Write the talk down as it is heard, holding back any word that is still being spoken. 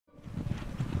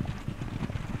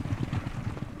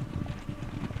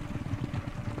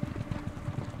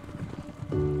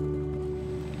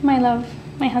My love,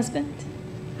 my husband,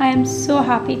 I am so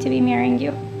happy to be marrying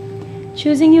you.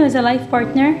 Choosing you as a life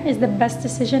partner is the best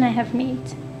decision I have made.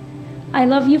 I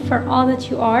love you for all that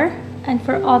you are and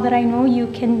for all that I know you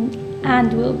can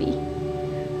and will be.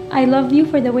 I love you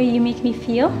for the way you make me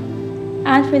feel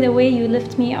and for the way you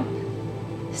lift me up.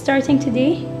 Starting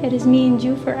today, it is me and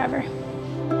you forever.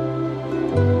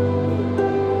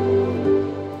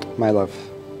 My love,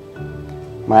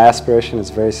 my aspiration is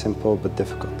very simple but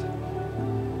difficult.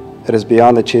 It is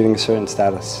beyond achieving a certain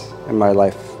status in my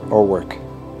life or work,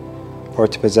 or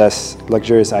to possess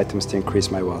luxurious items to increase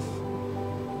my wealth.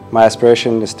 My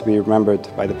aspiration is to be remembered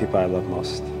by the people I love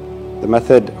most. The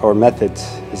method or methods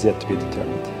is yet to be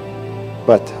determined.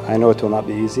 But I know it will not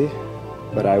be easy,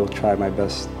 but I will try my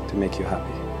best to make you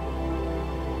happy.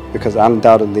 Because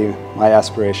undoubtedly, my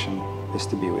aspiration is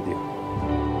to be with you.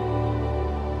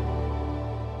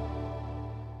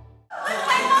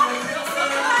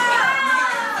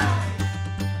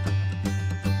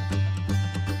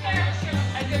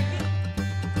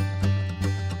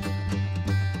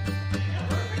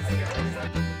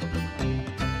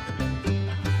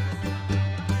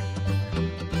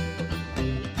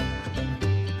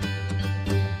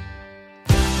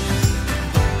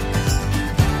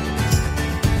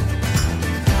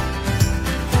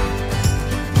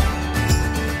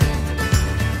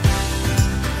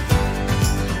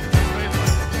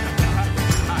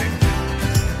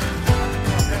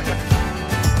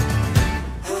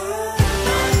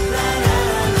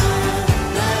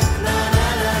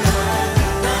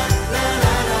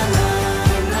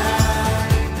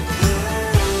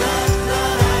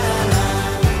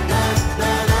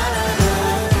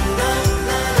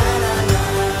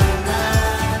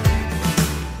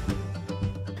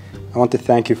 I want to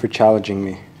thank you for challenging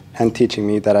me and teaching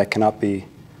me that I cannot be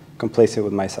complacent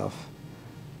with myself.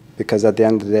 Because at the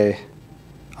end of the day,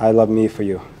 I love me for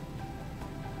you.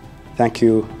 Thank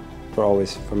you for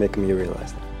making me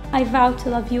realize that. I vow to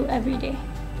love you every day,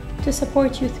 to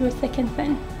support you through thick and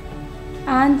thin,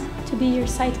 and to be your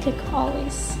sidekick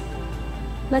always.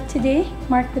 Let today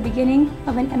mark the beginning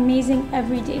of an amazing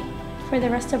everyday for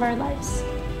the rest of our lives.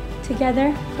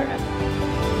 Together forever.